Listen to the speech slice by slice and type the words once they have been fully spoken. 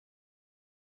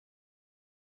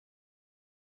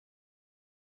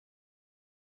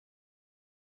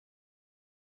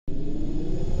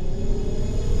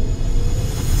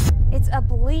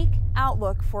bleak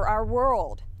outlook for our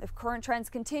world. If current trends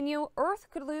continue, Earth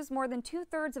could lose more than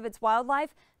 2/3 of its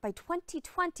wildlife by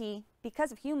 2020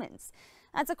 because of humans.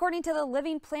 That's according to the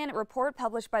Living Planet report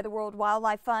published by the World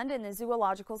Wildlife Fund and the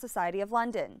Zoological Society of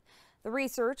London. The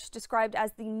research, described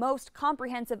as the most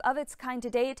comprehensive of its kind to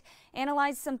date,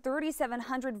 analyzed some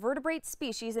 3,700 vertebrate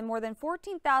species in more than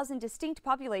 14,000 distinct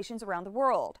populations around the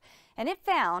world. And it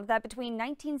found that between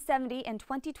 1970 and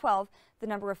 2012, the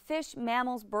number of fish,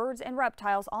 mammals, birds, and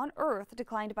reptiles on Earth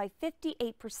declined by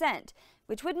 58%,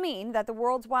 which would mean that the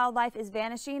world's wildlife is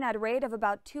vanishing at a rate of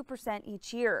about 2%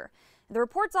 each year. The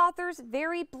report's authors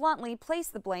very bluntly place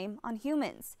the blame on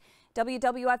humans.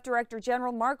 WWF Director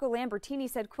General Marco Lambertini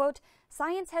said, quote,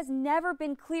 "Science has never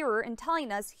been clearer in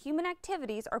telling us human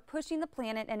activities are pushing the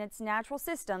planet and its natural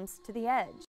systems to the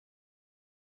edge."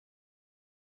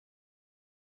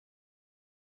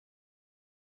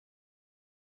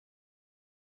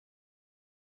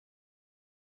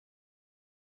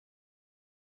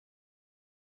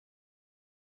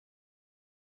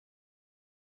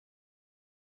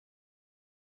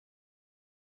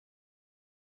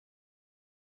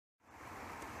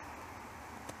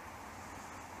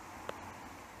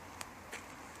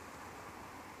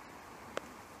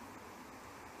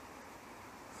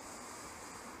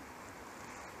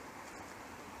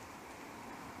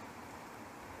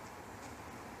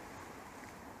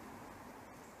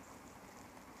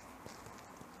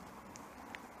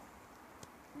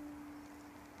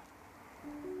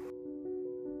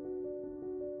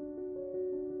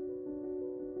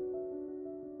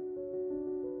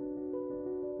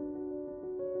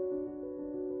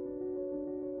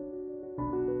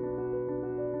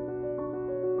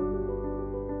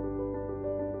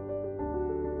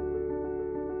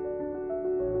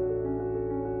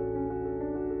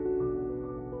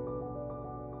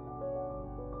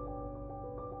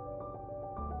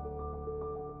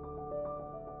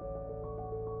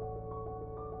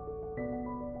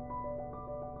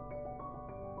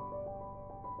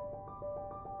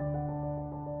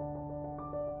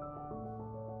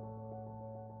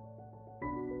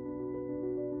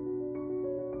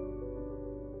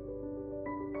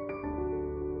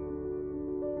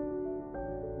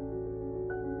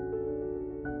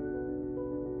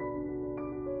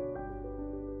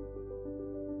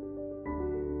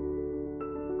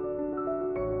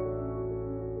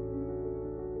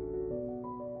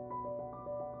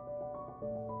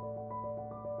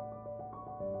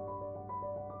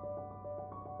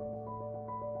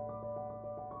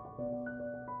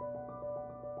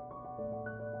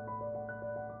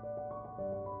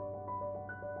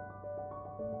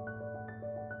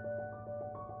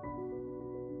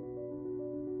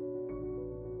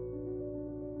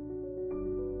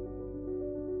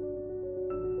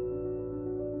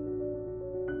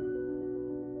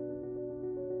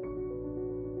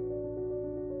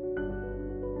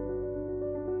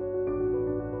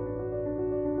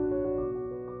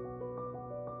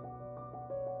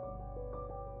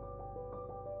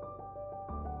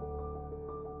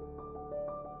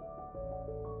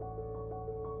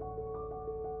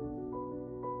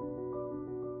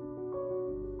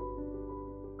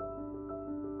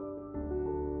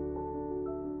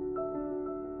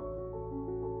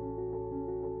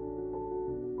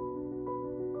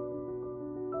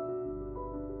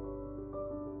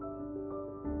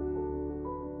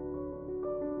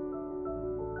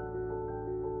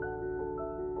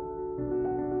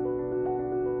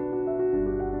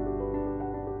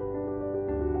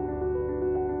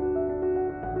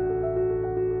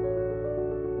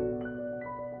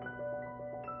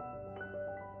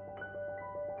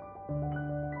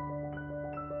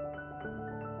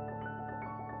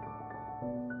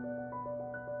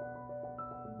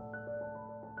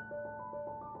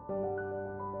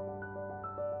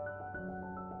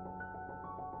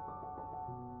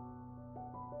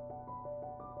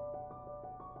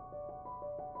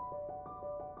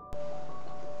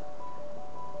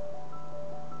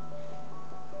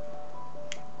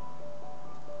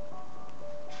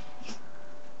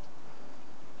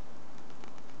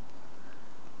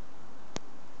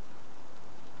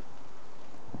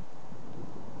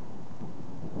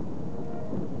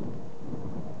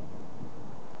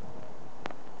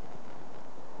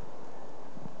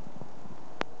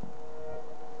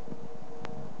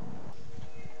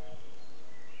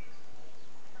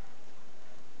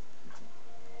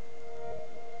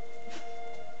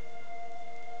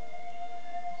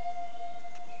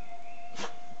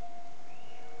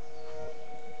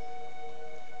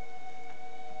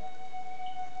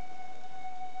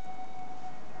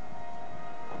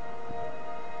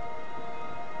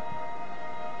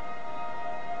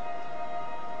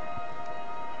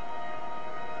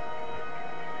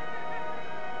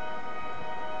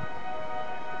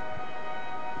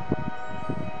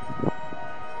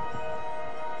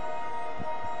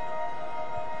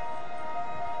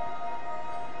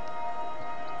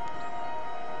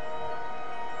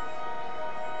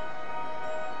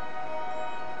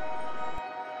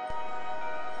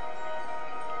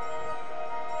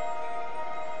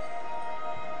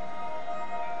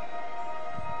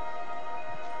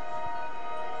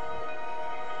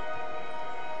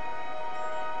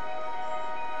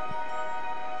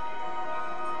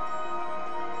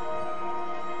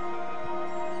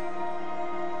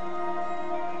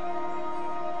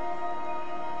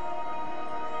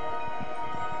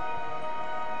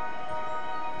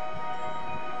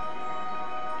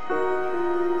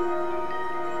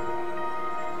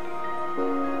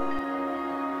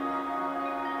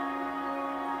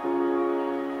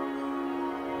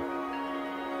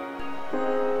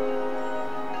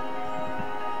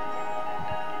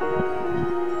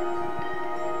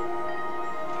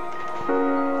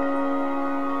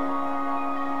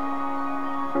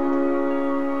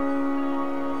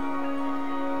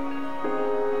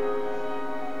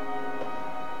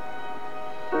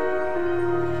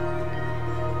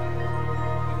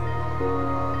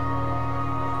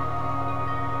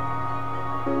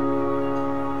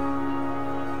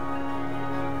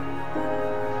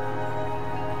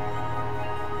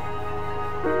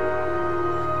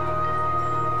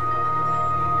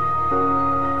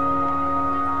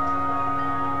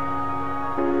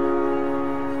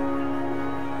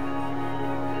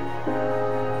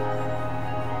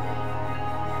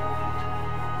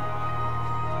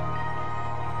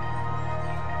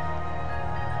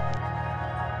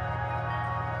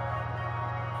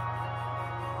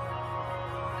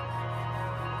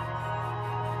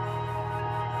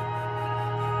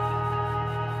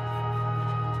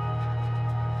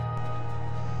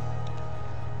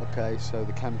 Okay, so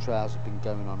the chemtrails have been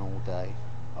going on all day.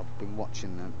 I've been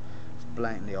watching them. It's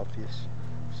blatantly obvious.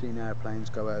 I've seen airplanes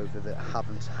go over that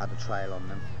haven't had a trail on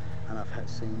them, and I've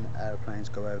seen airplanes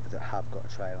go over that have got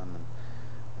a trail on them.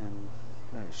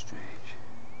 Very strange.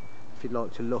 If you'd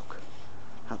like to look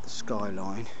at the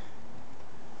skyline,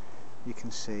 you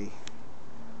can see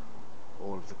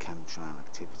all of the chemtrail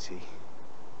activity.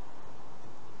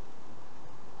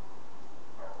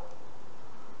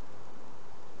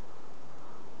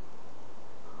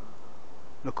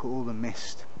 Look at all the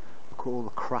mist, look at all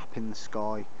the crap in the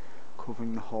sky,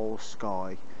 covering the whole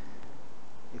sky.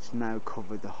 It's now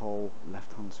covered the whole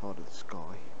left-hand side of the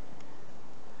sky.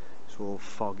 It's all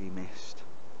foggy mist.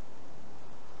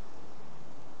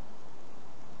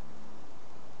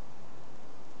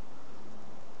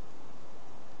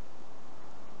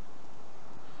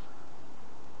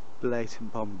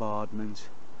 Blatant bombardment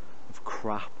of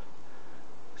crap.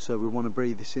 So we want to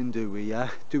breathe this in, do we, yeah?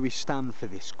 Do we stand for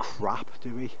this crap,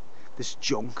 do we? This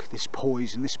junk, this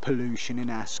poison, this pollution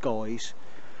in our skies.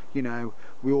 You know,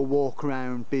 we all walk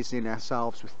around busying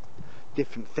ourselves with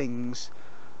different things,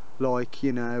 like,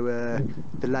 you know,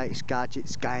 the latest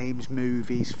gadgets, games,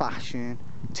 movies, fashion,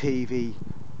 TV,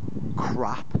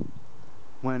 crap,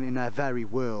 when in our very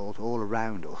world, all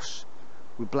around us,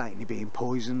 we're blatantly being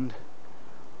poisoned.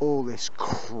 All this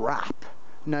crap.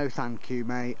 No thank you,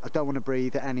 mate. I don't want to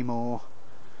breathe it anymore.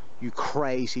 You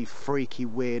crazy, freaky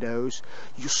weirdos.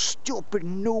 You stupid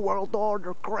New World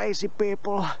Order crazy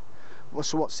people. Well,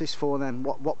 so what's this for then?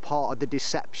 What part of the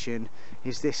deception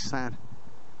is this then?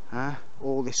 Huh?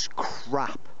 All this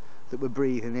crap that we're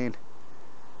breathing in.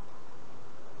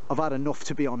 I've had enough,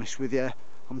 to be honest with you.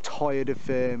 I'm tired of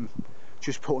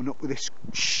just putting up with this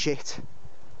shit.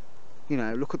 You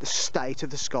know, look at the state of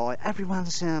the sky.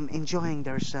 Everyone's enjoying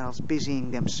themselves,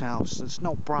 busying themselves. It's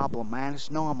no problem, man. It's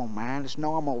normal, man. It's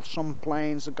normal. Some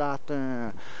planes got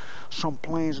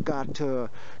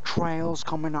trails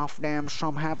coming off them.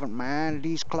 Some haven't, man.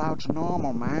 These clouds are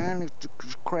normal, man.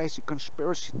 It's crazy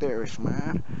conspiracy theorists,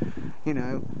 man. You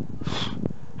know,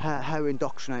 how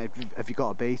indoctrinated have you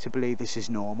got to believe this is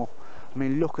normal? I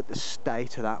mean, look at the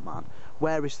state of that, man.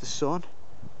 Where is the sun?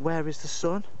 Where is the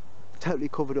sun? Totally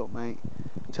covered up, mate.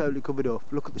 Totally covered up.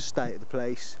 Look at the state of the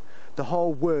place. The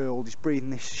whole world is breathing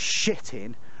this shit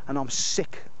in, and I'm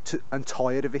sick and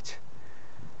tired of it.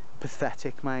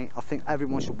 Pathetic, mate. I think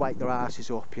everyone should wake their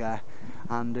asses up, yeah,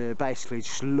 and basically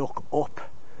just look up.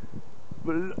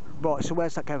 Right, so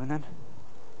where's that going then?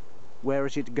 Where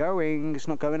is it going? It's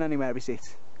not going anywhere, is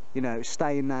it? You know, it's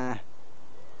staying there.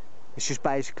 It's just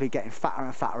basically getting fatter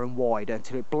and fatter and wider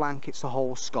until it blankets the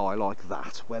whole sky like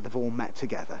that, where they've all met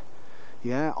together.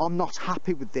 Yeah, I'm not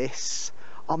happy with this.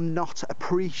 I'm not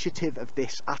appreciative of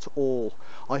this at all.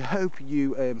 I hope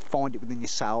you find it within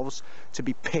yourselves to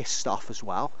be pissed off as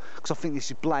well, because I think this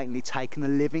is blatantly taking the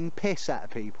living piss out of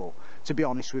people, to be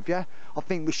honest with you. I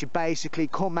think we should basically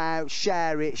come out,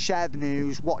 share the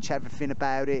news, watch everything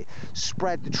about it,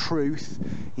 spread the truth,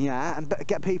 yeah, and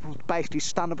get people to basically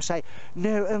stand up and say,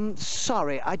 no,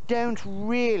 sorry, I don't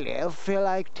really feel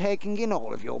like taking in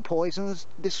all of your poisons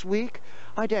this week.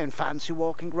 I don't fancy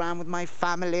walking around with my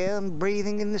family and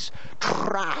breathing in this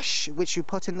trash which you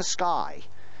put in the sky.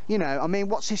 You know, I mean,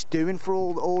 what's this doing for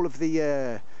all of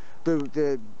the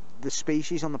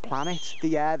species on the planet?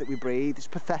 The air that we breathe. It's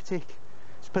pathetic.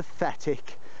 It's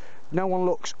pathetic. No one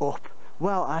looks up.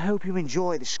 Well, I hope you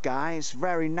enjoy the sky. It's a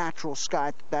very natural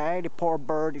sky today. The poor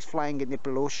bird is flying in the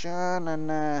pollution,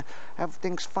 and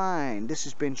everything's fine. This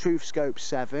has been TruthScope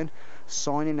 7,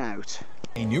 signing out.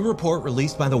 A new report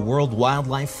released by the World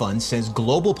Wildlife Fund says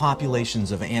global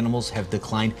populations of animals have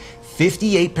declined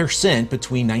 58%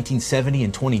 between 1970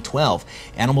 and 2012.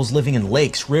 Animals living in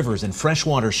lakes, rivers, and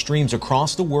freshwater streams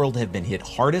across the world have been hit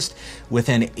hardest, with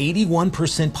an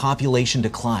 81% population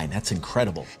decline. That's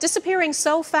incredible. Disappearing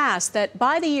so fast that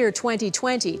by the year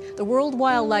 2020, the World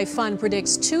Wildlife Fund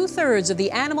predicts 2/3 of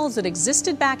the animals that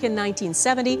existed back in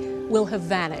 1970 will have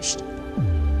vanished.